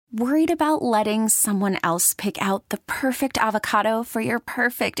Worried about letting someone else pick out the perfect avocado for your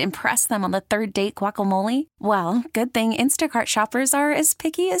perfect impress them on the third date guacamole? Well, good thing Instacart shoppers are as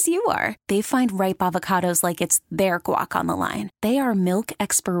picky as you are. They find ripe avocados like it's their guac on the line. They are milk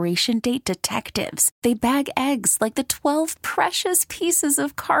expiration date detectives. They bag eggs like the 12 precious pieces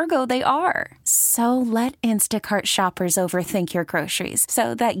of cargo they are. So let Instacart shoppers overthink your groceries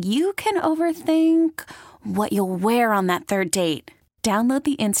so that you can overthink what you'll wear on that third date. Download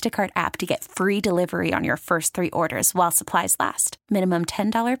the Instacart app to get free delivery on your first 3 orders while supplies last. Minimum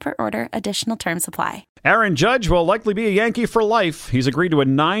 $10 per order. Additional terms apply. Aaron Judge will likely be a Yankee for life. He's agreed to a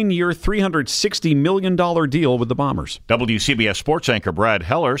 9-year, $360 million deal with the Bombers. WCBS sports anchor Brad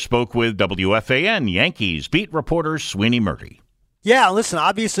Heller spoke with WFAN Yankees beat reporter Sweeney Murty. Yeah, listen,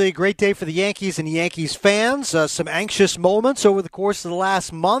 obviously a great day for the Yankees and the Yankees fans. Some anxious moments over the course of the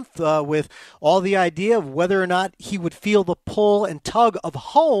last month with all the idea of whether or not he would feel the pull and tug of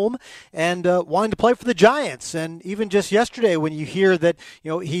home and wanting to play for the Giants. And even just yesterday when you hear that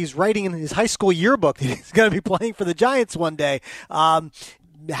he's writing in his high school yearbook that he's going to be playing for the Giants one day,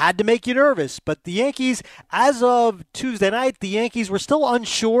 had to make you nervous. But the Yankees, as of Tuesday night, the Yankees were still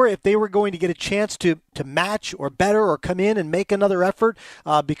unsure if they were going to get a chance to match or better or come in and make another effort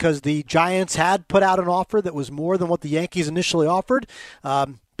because the Giants had put out an offer that was more than what the Yankees initially offered.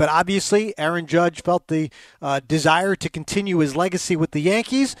 But obviously, Aaron Judge felt the desire to continue his legacy with the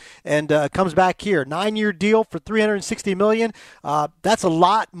Yankees and comes back here. 9-year deal for $360 million. That's a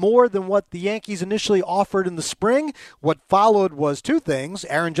lot more than what the Yankees initially offered in the spring. What followed was 2 things.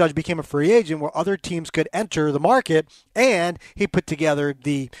 Aaron Judge became a free agent where other teams could enter the market, and he put together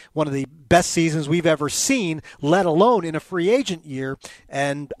one of the best seasons we've ever seen, let alone in a free agent year.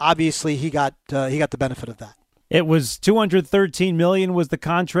 And obviously, he got the benefit of that. It was $213 million was the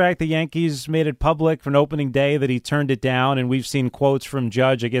contract. The Yankees made it public for an opening day that he turned it down, and we've seen quotes from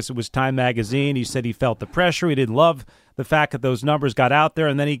Judge. I guess it was Time Magazine. He said he felt the pressure. He didn't love the fact that those numbers got out there,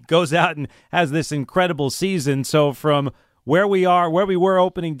 and then he goes out and has this incredible season. So from where we were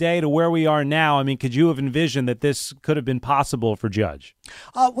opening day to where we are now, I mean, could you have envisioned that this could have been possible for Judge?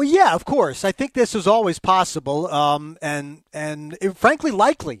 Well, yeah, of course. I think this is always possible, and frankly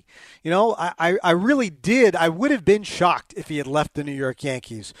likely. I really did. I would have been shocked if he had left the New York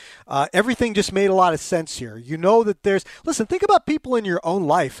Yankees. Everything just made a lot of sense here. Listen, think about people in your own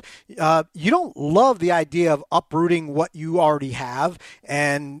life. You don't love the idea of uprooting what you already have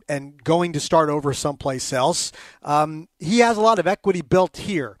and going to start over someplace else. He has a lot of equity built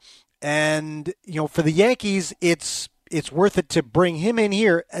here. And, for the Yankees, it's worth it to bring him in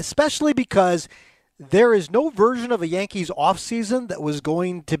here, especially because there is no version of a Yankees offseason that was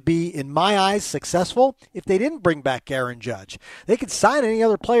going to be, in my eyes, successful if they didn't bring back Aaron Judge. They could sign any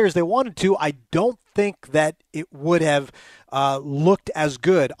other players they wanted to. I don't think that it would have looked as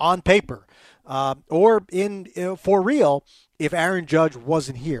good on paper or for real if Aaron Judge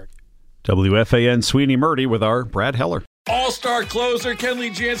wasn't here. WFAN Sweeney Murty with our Brad Heller. All-star closer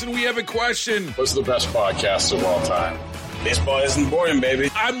Kenley Jansen, we have a question. What's the best podcast of all time? Baseball isn't boring, baby.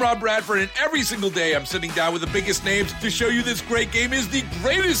 I'm Rob Bradford, and every single day I'm sitting down with the biggest names to show you this great game is the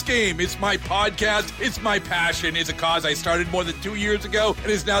greatest game. It's my podcast. It's my passion. It's a cause I started more than 2 years ago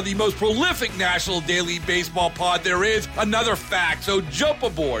and is now the most prolific national daily baseball pod there is. Another fact, so jump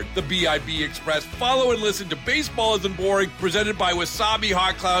aboard the BIB Express. Follow and listen to Baseball Isn't Boring, presented by Wasabi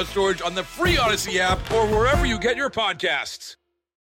Hot Cloud Storage on the free Odyssey app or wherever you get your podcasts.